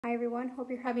Hi everyone,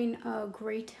 hope you're having a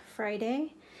great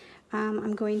Friday.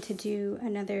 I'm going to do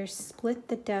another split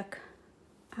the deck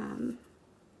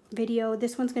video.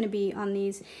 This one's going to be on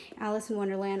these Alice in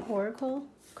Wonderland Oracle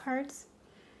cards.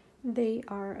 They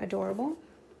are adorable.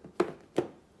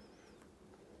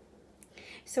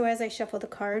 So as I shuffle the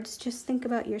cards, just think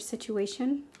about your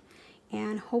situation,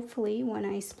 and hopefully when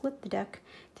I split the deck,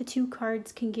 the two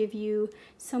cards can give you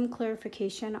some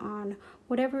clarification on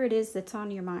whatever it is that's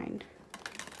on your mind.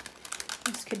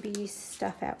 This could be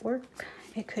stuff at work.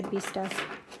 It could be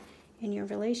stuff in your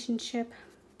relationship.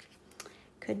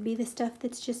 Could be the stuff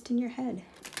that's just in your head.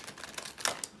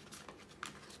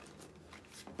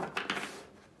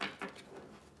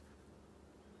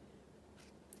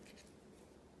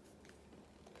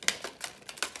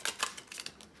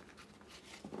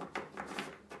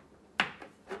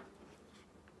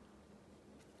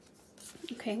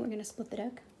 Okay, we're going to split the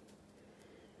deck.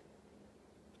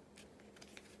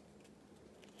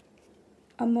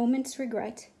 A moment's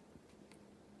regret,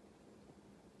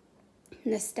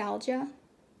 nostalgia,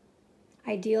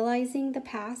 idealizing the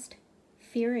past,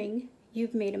 fearing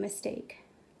you've made a mistake.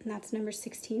 And that's number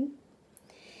 16.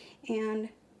 And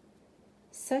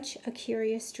such a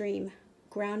curious dream,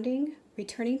 grounding,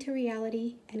 returning to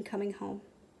reality, and coming home.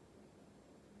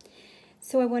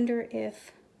 So I wonder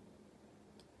if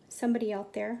somebody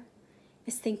out there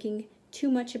is thinking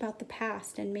too much about the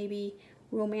past and maybe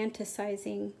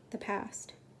romanticizing the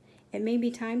past. It may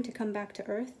be time to come back to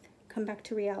earth, come back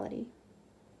to reality.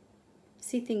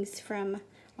 See things from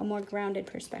a more grounded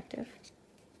perspective.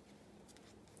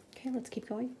 Okay, let's keep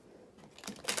going.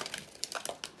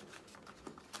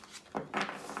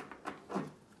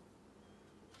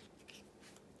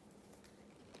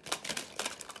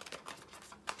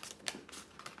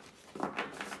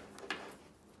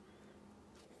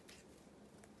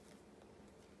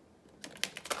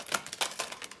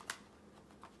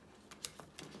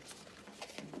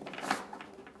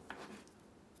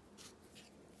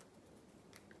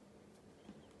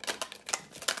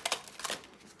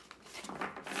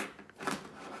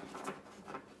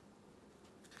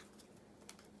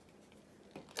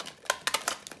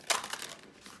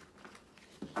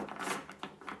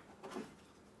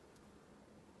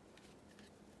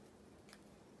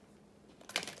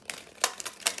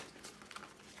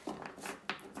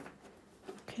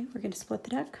 Okay, we're going to split the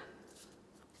deck.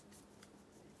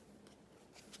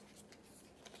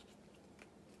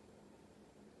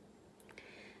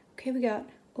 Okay, we got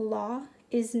law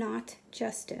is not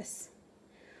justice.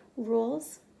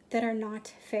 Rules that are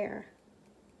not fair.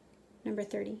 Number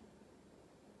 30.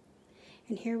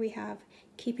 And here we have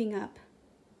keeping up.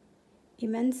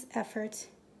 Immense effort.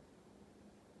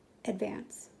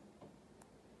 Advance.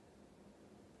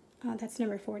 That's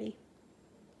number 40.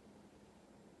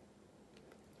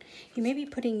 You may be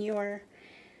putting your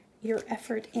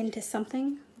effort into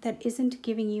something that isn't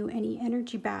giving you any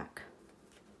energy back.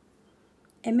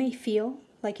 It may feel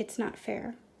like it's not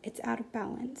fair. It's out of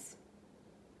balance.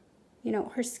 You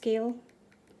know, her scale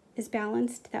is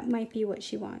balanced. That might be what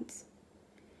she wants.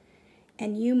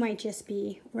 And you might just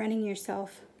be running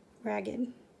yourself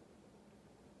ragged.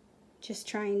 Just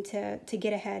trying to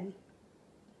get ahead.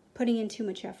 Putting in too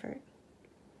much effort.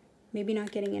 Maybe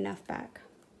not getting enough back.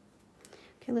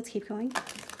 Okay, let's keep going.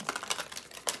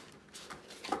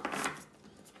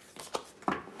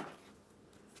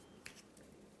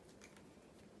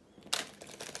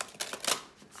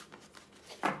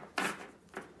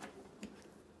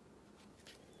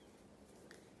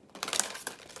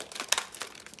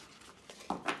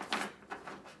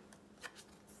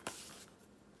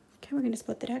 Okay, we're going to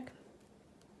split the deck.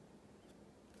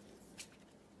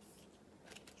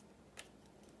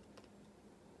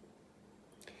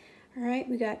 All right,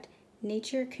 we got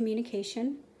nature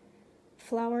communication,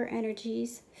 flower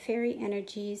energies, fairy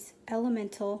energies,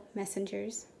 elemental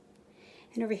messengers.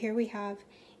 And over here we have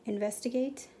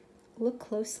investigate, look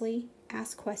closely,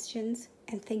 ask questions,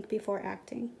 and think before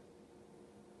acting.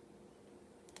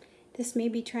 This may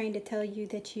be trying to tell you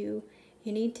that you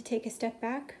need to take a step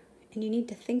back and you need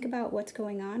to think about what's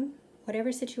going on,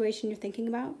 whatever situation you're thinking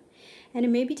about. And it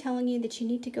may be telling you that you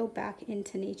need to go back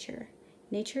into nature.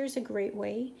 Nature is a great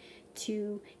way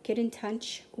to get in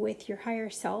touch with your higher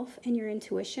self and your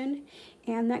intuition,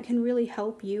 and that can really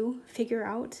help you figure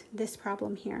out this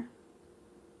problem here.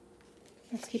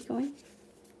 Let's keep going.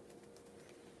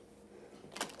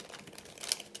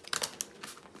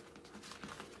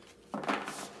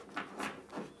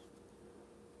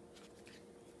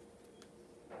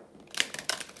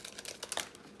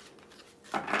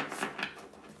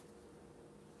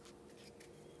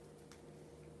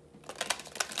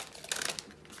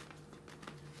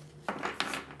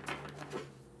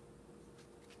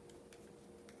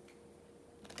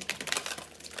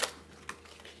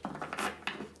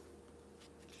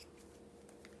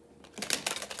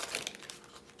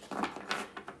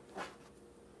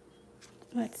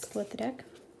 Let's split the deck.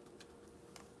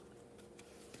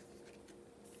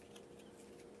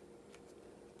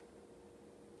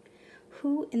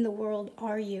 Who in the world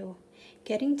are you?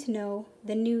 Getting to know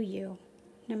the new you.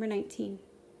 Number 19.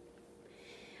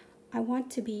 I want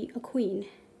to be a queen.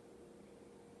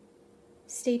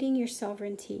 Stating your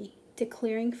sovereignty,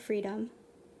 declaring freedom,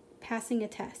 passing a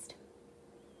test.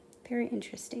 Very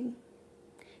interesting.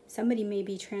 Somebody may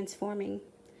be transforming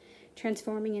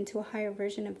into a higher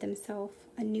version of themselves,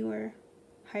 a newer,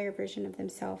 higher version of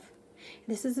themselves.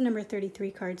 This is the number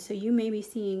 33 card, so you may be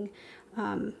seeing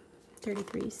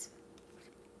 33s.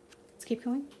 Let's keep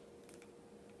going.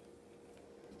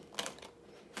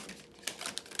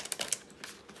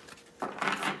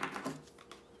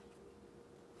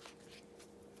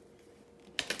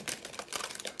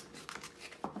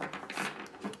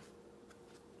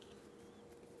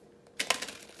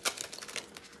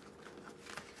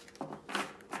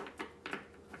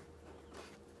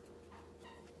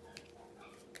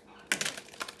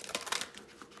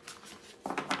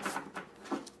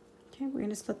 Okay, we're going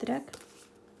to split the deck.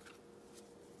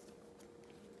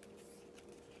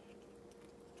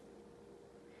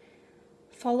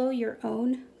 Follow your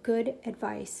own good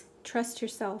advice. Trust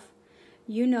yourself.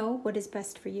 You know what is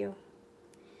best for you.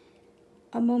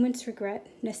 A moment's regret,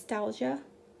 nostalgia,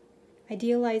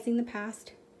 idealizing the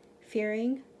past,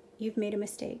 fearing you've made a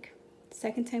mistake.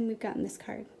 Second time we've gotten this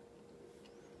card.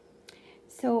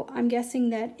 So I'm guessing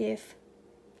that if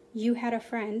you had a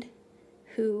friend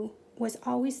who was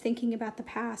always thinking about the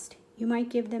past, you might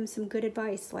give them some good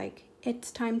advice, like,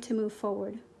 it's time to move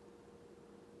forward.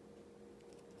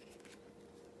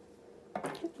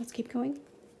 Okay, let's keep going.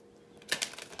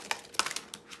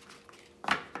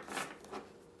 I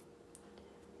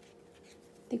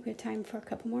think we have time for a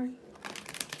couple more.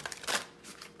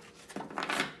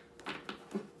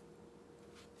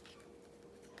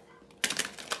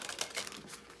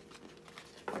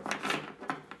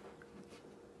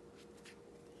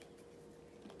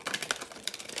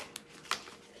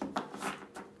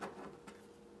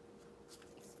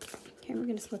 Okay, we're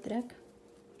going to split the deck.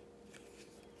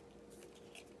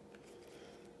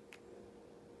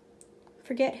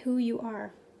 Forget who you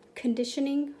are.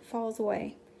 Conditioning falls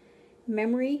away.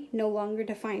 Memory no longer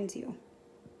defines you.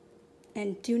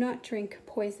 And do not drink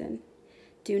poison.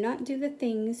 Do not do the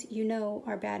things you know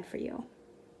are bad for you.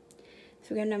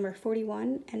 So we have number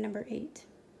 41 and number 8.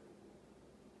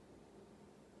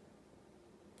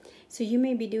 So you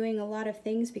may be doing a lot of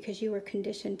things because you were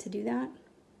conditioned to do that.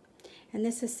 And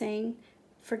this is saying,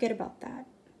 forget about that.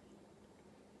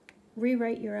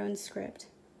 Rewrite your own script.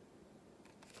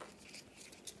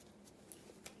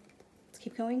 Let's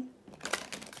keep going.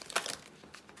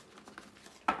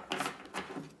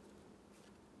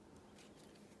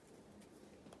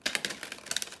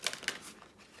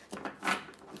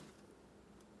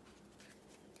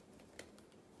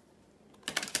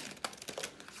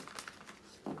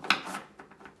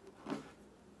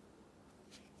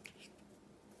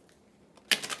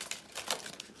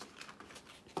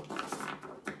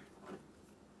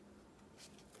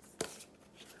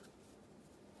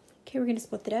 Okay, we're going to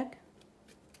split the deck.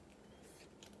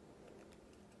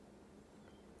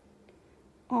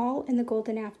 All in the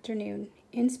golden afternoon.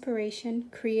 Inspiration,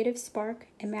 creative spark,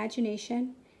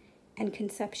 imagination, and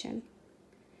conception.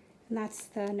 And that's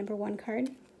the number 1 card.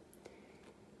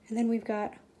 And then we've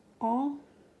got all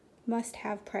must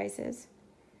have prizes.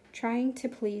 Trying to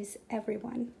please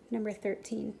everyone. Number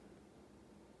 13.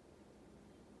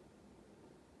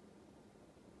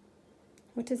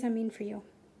 What does that mean for you?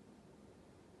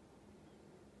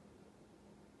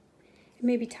 It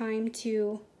may be time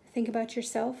to think about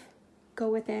yourself, go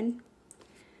within,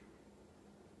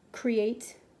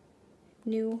 create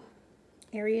new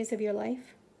areas of your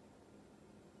life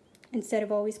instead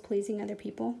of always pleasing other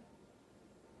people.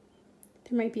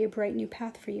 There might be a bright new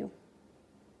path for you.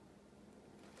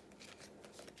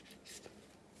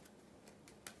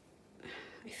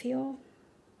 I feel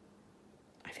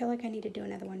like I need to do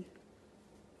another one.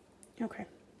 Okay.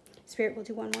 Spirit, we'll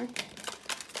do one more.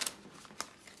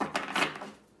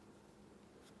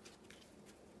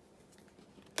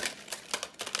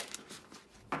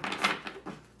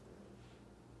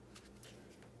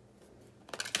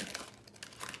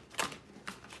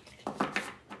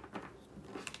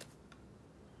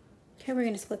 Okay, we're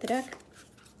going to split the deck.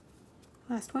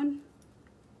 Last one.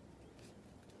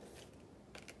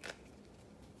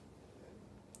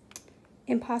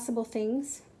 Impossible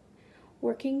things.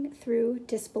 Working through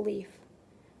disbelief.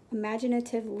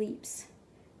 Imaginative leaps.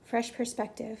 Fresh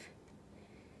perspective.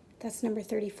 That's number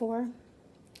 34. Then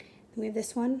we have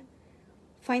this one.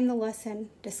 Find the lesson.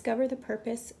 Discover the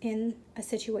purpose in a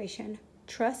situation.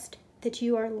 Trust that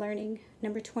you are learning.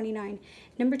 Number 29.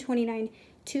 Number 29,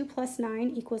 2 plus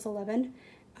 9 equals 11.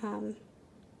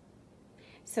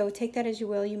 So take that as you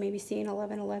will. You may be seeing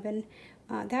 11, 11.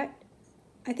 I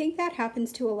think that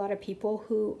happens to a lot of people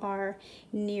who are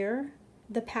near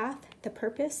the path, the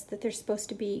purpose that they're supposed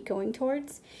to be going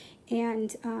towards,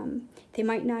 and they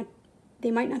might not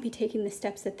be taking the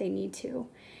steps that they need to.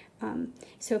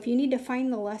 So if you need to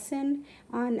find the lesson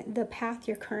on the path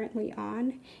you're currently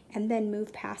on and then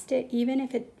move past it, even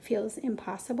if it feels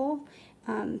impossible,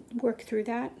 work through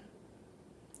that.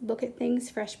 Look at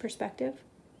things, fresh perspective.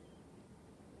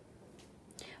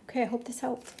 Okay, I hope this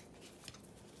helped.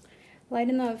 Light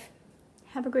and love.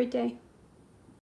 Have a great day.